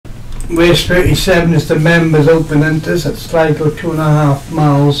Race 37 is the members open enters at Sligo, 2.5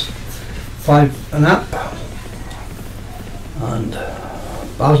 miles, 5 and up. And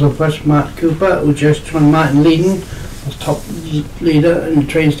Basil Brush, Matt Cooper, who just joined Martin Leading, was top leader in the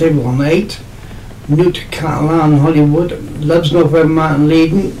train stable on 8. Newt Catalan Hollywood, Loves No Friend Martin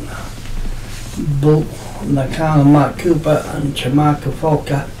Leading, Bull Nakano Mark Cooper and Chamarka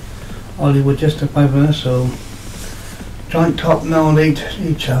Falka Hollywood just a 5 minutes, so joint top now 8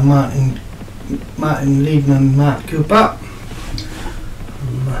 each are Martin Leading and Mark Cooper.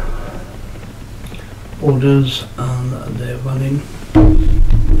 Orders and they're running.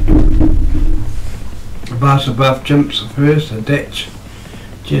 Barsabaf jumps first, a ditch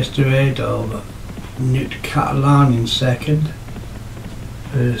just ahead of Newt Catalan in second.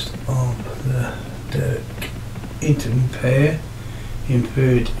 First of the Dirk Eaton pair. In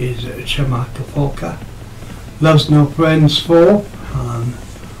third is Chamarka Falka. Loves No Friends 4 and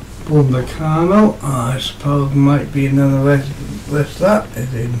Bull Nakano. I suppose might be another rest that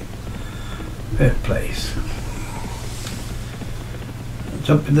is in 5th place.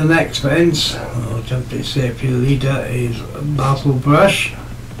 Jump in the next fence, or jump in safety leader is Basil Brush.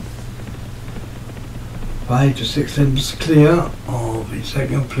 5 to 6 lengths clear of in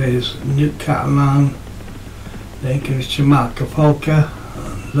second place Newt Catalan. Then comes Chamarka Falka,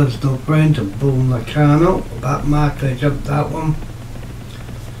 Loves No Friend and Bull Nakano. Back mark, they jumped that one.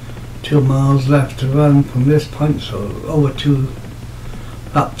 2 miles left to run from this point, so over 2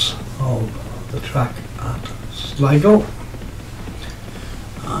 laps of the track at Sligo.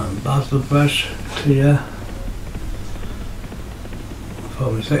 And Basil Brush clear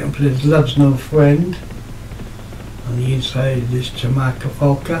from the second place Loves No Friend. On the inside is Chamarka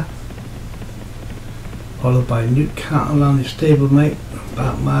Falka, followed by Newt Catalan, his stablemate.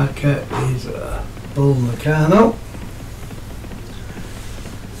 Back marker is Bull Nakano.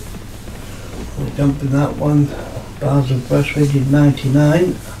 We'll jump in that one. Basil Brush rated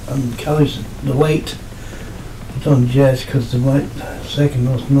 99 and carries the weight. It's on Jess because the weight second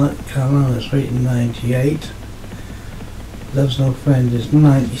was Newt Catalan is rated 98. Loves No Friend is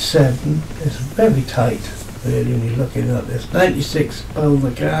 97. It's very tight really when you're looking at this. 96 Bull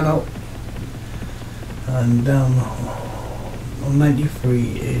Nakano, and down on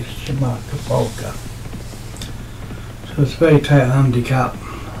 93 is Chamarka Falka. So it's very tight handicap.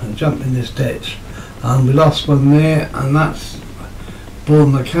 I jumped in this ditch and we lost one there, and that's Bull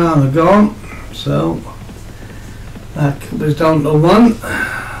Nakano gone, so that was down to 1.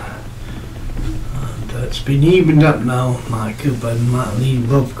 And it's been evened up now. Mark Cooper and Matt Lee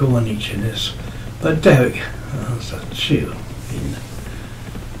both going each in this. But Derek has a shoe in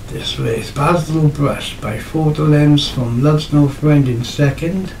this race. Basil Brush by 40 lengths from Loves No Friend in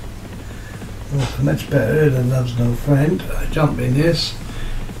second. Much better than Loves No Friend. I jump in this.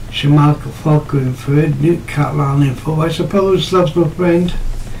 Chamarka Falka in third. Newt Catalan in fourth. I suppose Loves No Friend.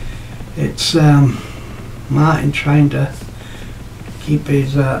 It's Martin trying to keep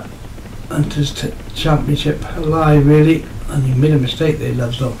his Hunters Championship alive really, and he made a mistake there,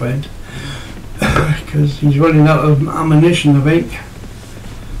 Loves No Friend. Because he's running out of ammunition, I think.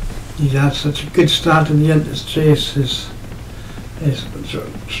 He's had such a good start in the Hunters chase. His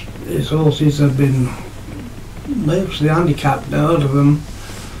horses have been mostly handicapped now out of them.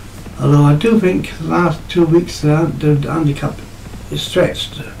 Although I do think the last 2 weeks the handicap is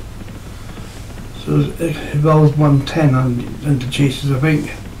stretched. So it involves 110 on Hunter chases, I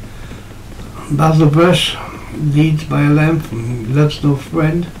think. Basil Brush leads by a length from Loves No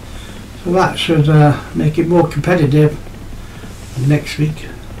Friend. So that should make it more competitive next week.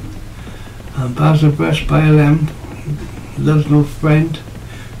 Basil Brush by a length, Loves No Friend,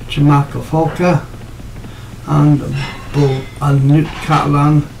 Chamarka Falka and Bull and Newt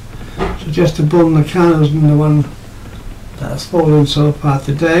Catalan. So just the Bull Nakano's the one that has fallen so far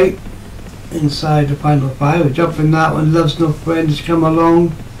today. Inside the final 5, we jump in that one. Loves No Friend has come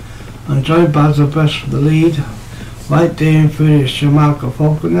along and joined Basil Brush for the lead. Right there in front is Chamarka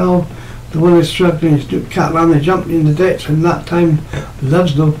Falka now. The one who's struggling is Newt Catalan. They jumped in the ditch, and that time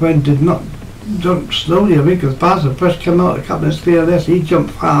Loves No Friend did not jump slowly, I think, because Basil Brush came out a couple of spears less. He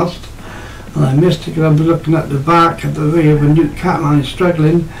jumped fast, and I missed it because I was looking at the back at the rear when Newt Catalan is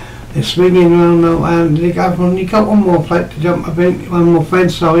struggling. They're swinging around now, and they got one more flight to jump, I think, one more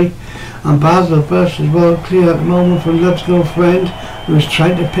fence, sorry. And Basil Brush is well clear at the moment from Loves No Friend, who is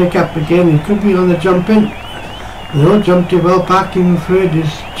trying to pick up again. He could be on the jump in. They all jumped it well. Back in third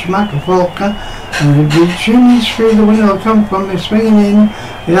is Chamarka Falka, and the tunes through the window will come from. They're swinging in.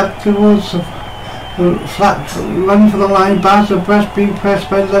 They're up towards the Flat run for the line, bars of breast being pressed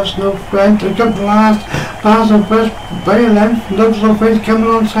by Love's No Friend. To jump the last, bars of breast by a length. Love's No Friend coming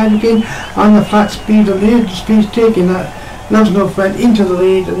alongside again on the flat speed of the speed's taking that Love's No Friend into the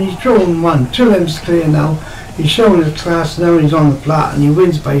lead, and he's drawn 1. 2 lengths clear now. He's showing his class now, he's on the flat, and he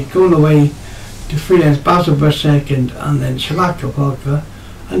wins by going away to 3 lengths. Bars of breast second, and then Shalaka Polka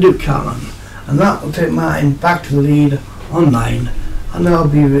and WK11. And that will take Martin back to the lead on 9, and that'll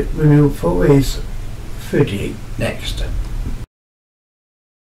be reviewed for race 38 next.